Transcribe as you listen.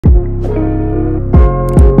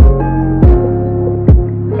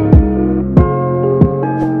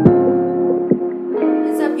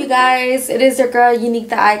guys, it is your girl Unique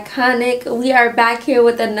the Iconic. We are back here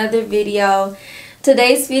with another video.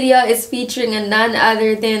 Today's video is featuring none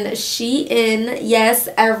other than Shein. Yes,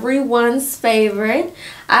 everyone's favorite.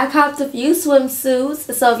 I copped a few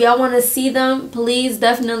swimsuits, so if y'all want to see them, please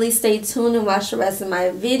definitely stay tuned and watch the rest of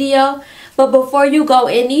my video. But before you go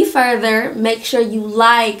any further, make sure you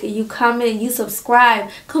like, you comment, you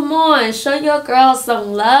subscribe. Come on, show your girl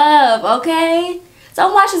some love, okay?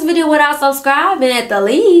 Don't watch this video without subscribing at the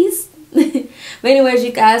least. But anyways,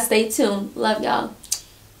 you guys, stay tuned. Love y'all.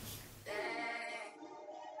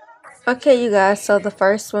 Okay, you guys, so the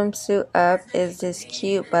first swimsuit up is this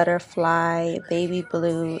cute butterfly baby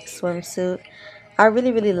blue swimsuit. I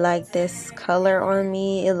really like this color on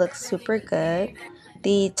me. It looks super good.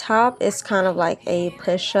 The top is kind of like a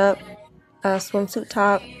push-up swimsuit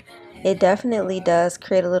top. It definitely does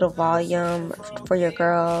create a little volume for your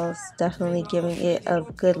girls, definitely giving it a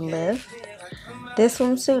good lift. This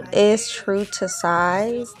swimsuit is true to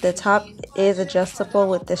size. The top is adjustable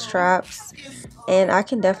with the straps, and I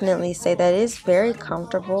can definitely say that it is very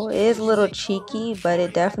comfortable. It is a little cheeky, but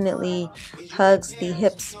it definitely hugs the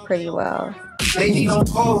hips pretty well. Baby, don't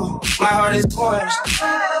hold. My heart is poised.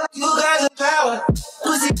 You got the power,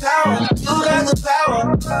 pussy power. You got the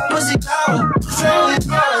power, pussy power. Control it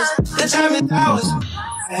yours, the time is ours.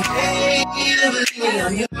 Hey, the bikini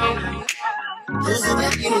on you. There's a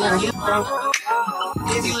bikini on you.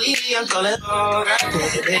 If you leave me, I'm calling all right,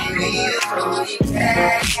 baby.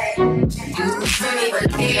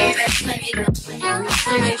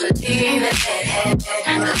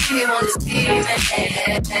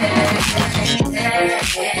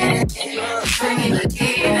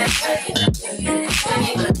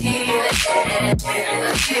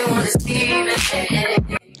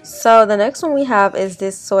 So the next one we have is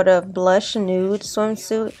this sort of blush nude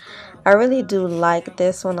swimsuit. I really do like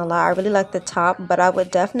this one a lot. I really like the top, but I would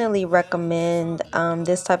definitely recommend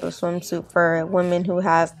this type of swimsuit for women who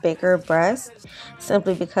have bigger breasts,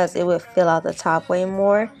 simply because it would fill out the top way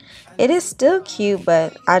more. It is still cute,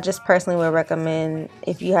 but I just personally would recommend,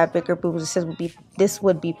 if you have bigger boobs, this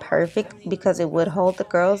would be perfect because it would hold the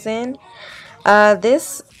girls in.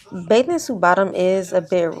 This bathing suit bottom is a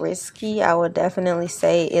bit risky. I would definitely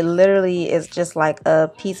say it literally is just like a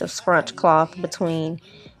piece of scrunch cloth between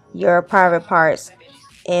your private parts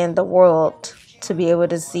and the world to be able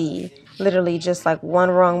to see. Literally just like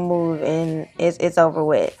one wrong move and it's over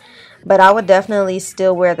with. But I would definitely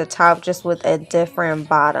still wear the top just with a different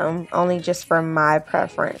bottom, only just for my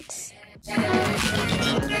preference.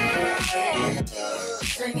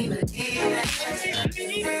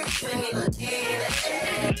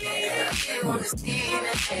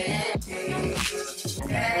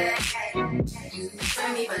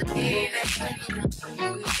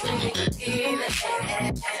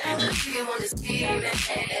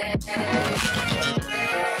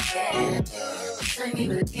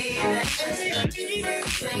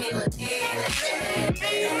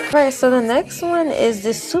 Right, so the next one is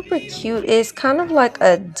this super cute. It's kind of like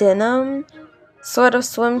a denim sort of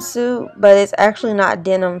swimsuit, but it's actually not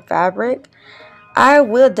denim fabric. I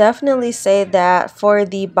will definitely say that for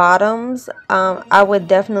the bottoms, I would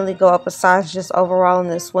definitely go up a size just overall in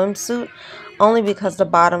the swimsuit, only because the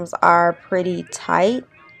bottoms are pretty tight.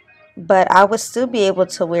 But I would still be able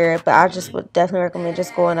to wear it, but I just would definitely recommend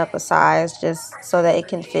just going up a size just so that it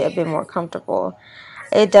can fit a bit more comfortable.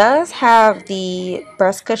 It does have the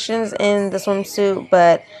breast cushions in the swimsuit,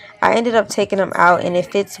 but I ended up taking them out and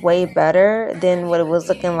it fits way better than what it was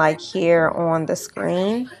looking like here on the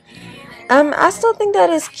screen. I still think that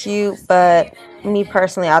is cute, but me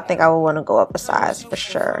personally, I think I would want to go up a size for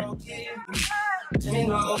sure.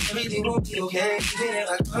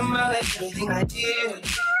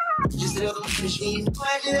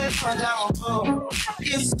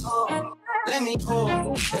 Let me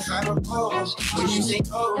go. If I propose, would you say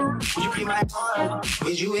no? Would you be my part?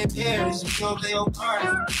 Would you in Paris if you don't play your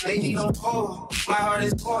part? Baby, don't hold. My heart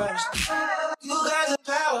is poised. You got the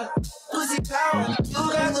power, pussy power.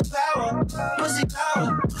 You got the power, pussy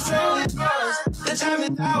power. Control it yours, the time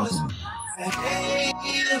is ours. Hey,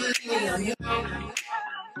 the bikini on you.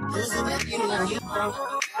 There's a bikini on you.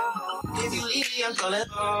 If you leave me, I'm calling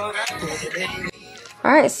all right, baby.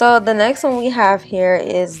 Alright, so the next one we have here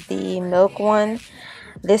is the milk one.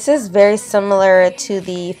 This is very similar to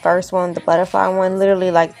the first one, the butterfly one. Literally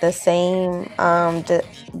like the same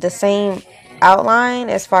the same outline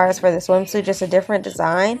as far as for the swimsuit, just a different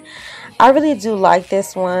design. I really do like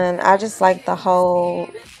this one. I just like the whole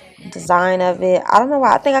design of it. I don't know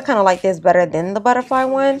why. I think I kind of like this better than the butterfly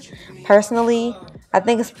one personally. I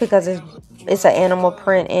think it's because it's an animal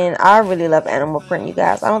print, and I really love animal print, you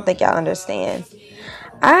guys. I don't think y'all understand.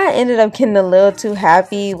 I ended up getting a little too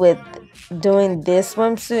happy with doing this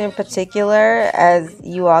swimsuit in particular, as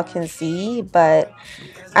you all can see, but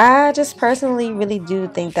I just personally really do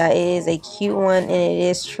think that it is a cute one and it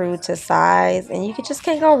is true to size, and you just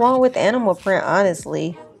can't go wrong with animal print,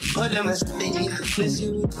 honestly. Put them as baby, kiss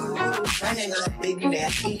you. My nigga like baby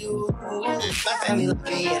that you. My family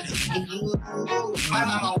looking at you. My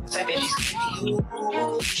mama was like baby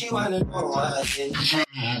you. She wanna know what I did.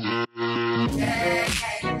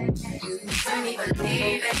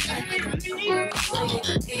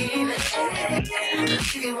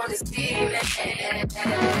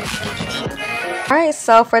 Alright,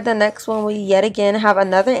 so for the next one, we yet again have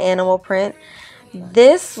another animal print.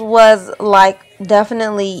 This was like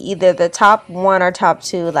definitely either the top one or top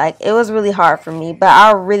two. Like, it was really hard for me, but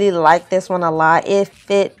I really like this one a lot. It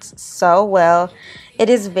fits so well. It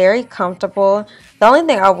is very comfortable. The only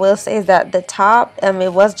thing I will say is that the top,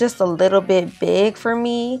 it was just a little bit big for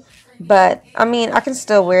me, but I mean, I can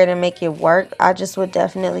still wear it and make it work. I just would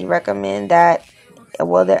definitely recommend that.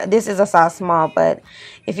 Well, this is a size small, but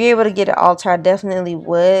if you're able to get it altered, I definitely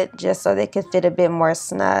would, just so they could fit a bit more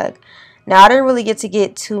snug. Now, I didn't really get to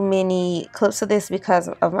get too many clips of this because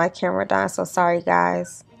of my camera dying, so sorry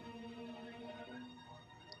guys.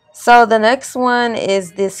 So the next one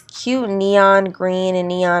is this cute neon green and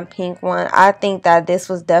neon pink one. I think that this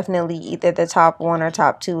was definitely either the top one or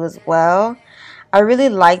top two as well. I really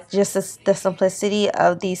like just the simplicity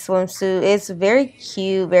of the swimsuit. It's very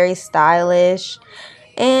cute, very stylish.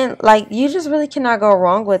 And like, you just really cannot go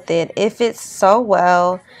wrong with it. It fits so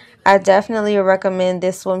well. I definitely recommend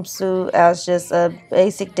this swimsuit as just a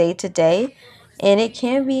basic day-to-day. And it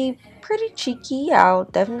can be pretty cheeky. I'll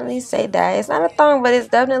definitely say that. It's not a thong, but it's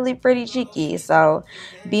definitely pretty cheeky. So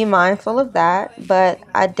be mindful of that. But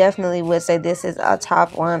I definitely would say this is a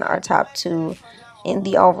top one or top two in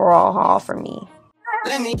the overall haul for me.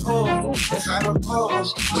 Let me go, if I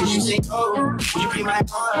propose, would you say no? Would you be my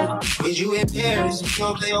heart? Would you in Paris if you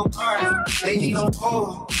don't play your part? Lady, don't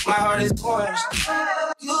go, my heart is forged.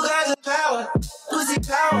 You got the power, pussy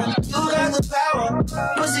power. You got the power,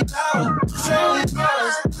 pussy power. Control is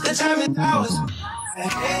ours, the time is ours.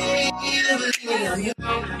 Hey, believe me on you.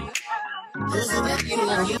 Just believe me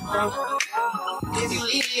on you. If you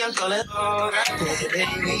leave me, I'm gonna go.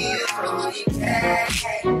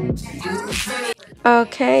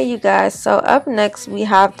 Okay, you guys, so up next we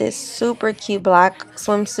have this super cute black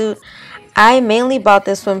swimsuit. I mainly bought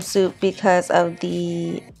this swimsuit because of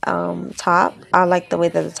the top. I like the way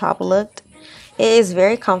that the top looked. It is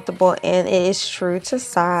very comfortable and it is true to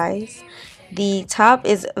size. The top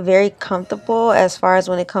is very comfortable as far as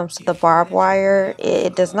when it comes to the barbed wire.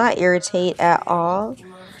 It does not irritate at all.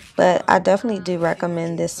 But I definitely do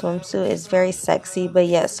recommend this swimsuit. It's very sexy, but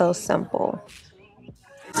yet so simple.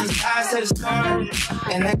 I said it's hard,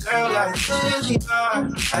 and that girl got a good guitar.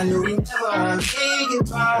 I knew we never make it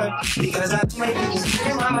far, because I make you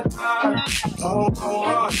scream on the car.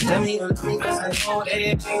 Oh, tell me to love me, cause I know that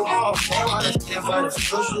it ain't wrong. They wanna stand for the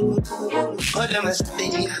social, but them as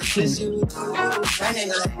baby, I kiss you. My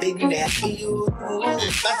nigga like baby, that you.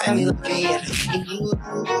 My family looking at you.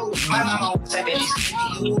 My mama was like baby,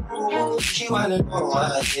 you. She wanna know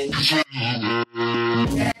what I did.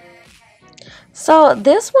 So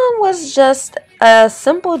this one was just a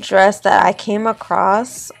simple dress that I came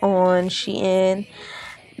across on Shein.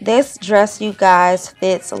 This dress, you guys,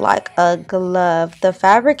 fits like a glove. The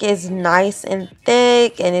fabric is nice and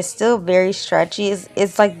thick and it's still very stretchy.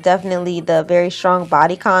 It's like definitely the very strong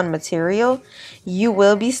bodycon material. You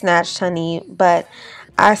will be snatched, honey, but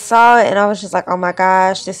I saw it and I was just like, oh my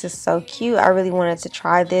gosh, this is so cute. I really wanted to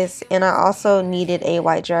try this, and I also needed a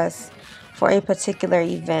white dress for a particular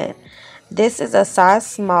event. This is a size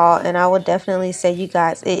small, and I would definitely say, you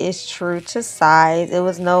guys, it is true to size. It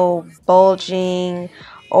was no bulging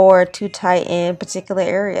or too tight in particular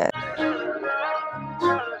area.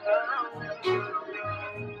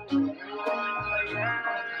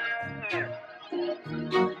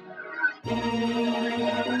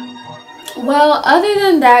 Well, other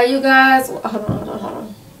than that, you guys, hold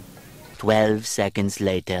on. 12 seconds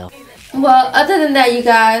later. Well, other than that, you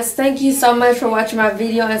guys, thank you so much for watching my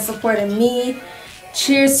video and supporting me.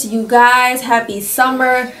 Cheers to you guys. Happy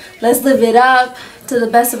summer. Let's live it up to the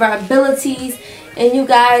best of our abilities. And you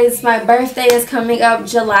guys, my birthday is coming up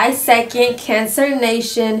July 2nd, Cancer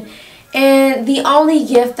Nation. And the only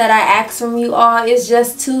gift that I ask from you all is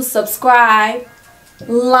just to subscribe,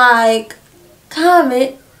 like,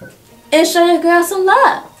 comment, and show your girl some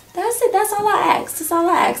love. That's it. That's all I ask. That's all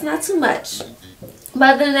I ask. Not too much.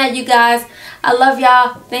 But other than that, you guys, I love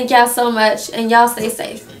y'all. Thank y'all so much. And y'all stay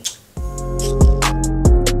safe.